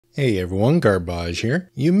Hey everyone, Garbage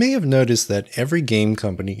here. You may have noticed that every game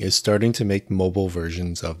company is starting to make mobile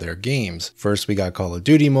versions of their games. First we got Call of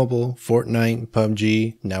Duty Mobile, Fortnite,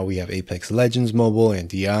 PUBG, now we have Apex Legends Mobile and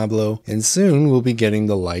Diablo, and soon we'll be getting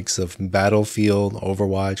the likes of Battlefield,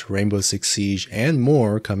 Overwatch, Rainbow Six Siege, and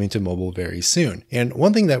more coming to mobile very soon. And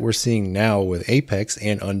one thing that we're seeing now with Apex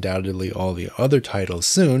and undoubtedly all the other titles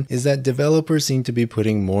soon is that developers seem to be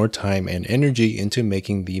putting more time and energy into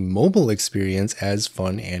making the mobile experience as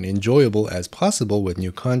fun and enjoyable as possible with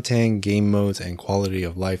new content, game modes, and quality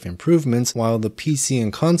of life improvements, while the PC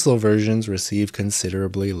and console versions receive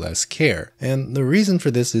considerably less care. And the reason for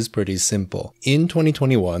this is pretty simple. In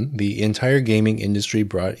 2021, the entire gaming industry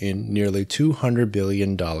brought in nearly $200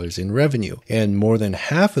 billion in revenue, and more than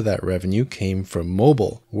half of that revenue came from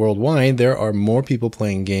mobile. Worldwide, there are more people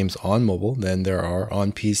playing games on mobile than there are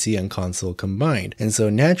on PC and console combined, and so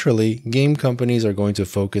naturally, game companies are going to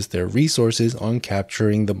focus their resources on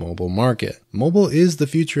capturing the mobile market. Mobile is the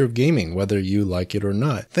future of gaming, whether you like it or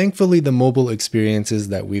not. Thankfully, the mobile experiences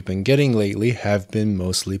that we've been getting lately have been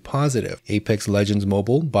mostly positive. Apex Legends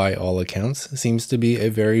Mobile, by all accounts, seems to be a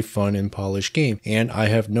very fun and polished game, and I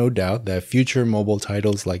have no doubt that future mobile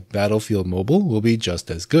titles like Battlefield Mobile will be just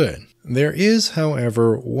as good. There is,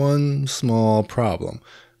 however, one small problem,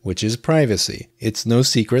 which is privacy. It's no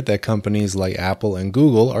secret that companies like Apple and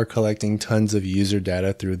Google are collecting tons of user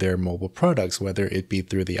data through their mobile products, whether it be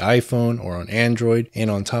through the iPhone or on Android, and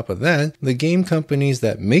on top of that, the game companies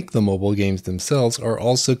that make the mobile games themselves are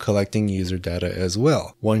also collecting user data as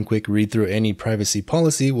well. One quick read through any privacy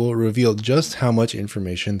policy will reveal just how much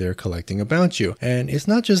information they're collecting about you, and it's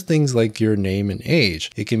not just things like your name and age.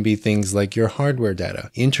 It can be things like your hardware data,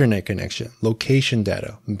 internet connection, location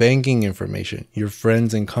data, banking information, your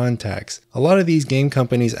friends and contacts. A lot of these game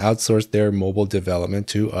companies outsource their mobile development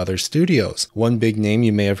to other studios. One big name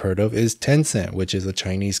you may have heard of is Tencent, which is a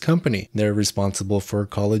Chinese company. They're responsible for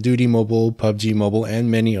Call of Duty Mobile, PUBG Mobile, and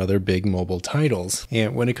many other big mobile titles.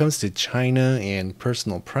 And when it comes to China and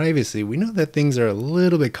personal privacy, we know that things are a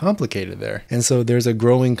little bit complicated there. And so there's a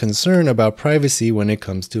growing concern about privacy when it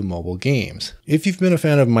comes to mobile games. If you've been a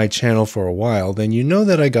fan of my channel for a while, then you know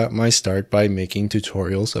that I got my start by making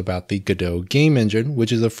tutorials about the Godot game engine,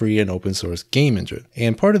 which is a free and open source game engine.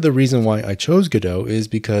 And part of the reason why I chose Godot is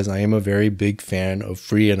because I am a very big fan of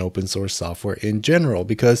free and open source software in general,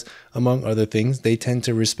 because among other things, they tend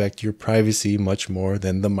to respect your privacy much more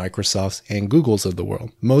than the Microsofts and Googles of the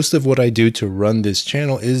world. Most of what I do to run this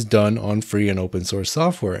channel is done on free and open source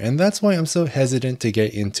software, and that's why I'm so hesitant to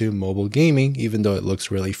get into mobile gaming, even though it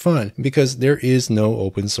looks really fun, because there is no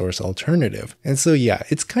open source alternative. And so yeah,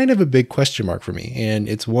 it's kind of a big question mark for me, and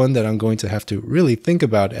it's one that I'm going to have to really think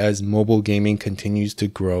about as mobile gaming continues to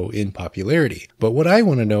grow in popularity. But what I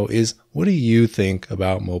want to know is, what do you think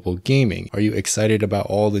about mobile gaming? Are you excited about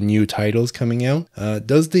all the new titles coming out?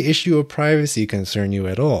 Does the issue of privacy concern you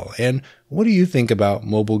at all? And what do you think about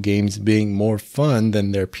mobile games being more fun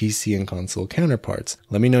than their PC and console counterparts?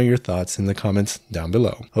 Let me know your thoughts in the comments down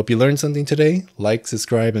below. Hope you learned something today. Like,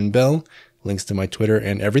 subscribe, and bell. Links to my Twitter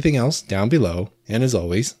and everything else down below. And as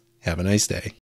always, have a nice day.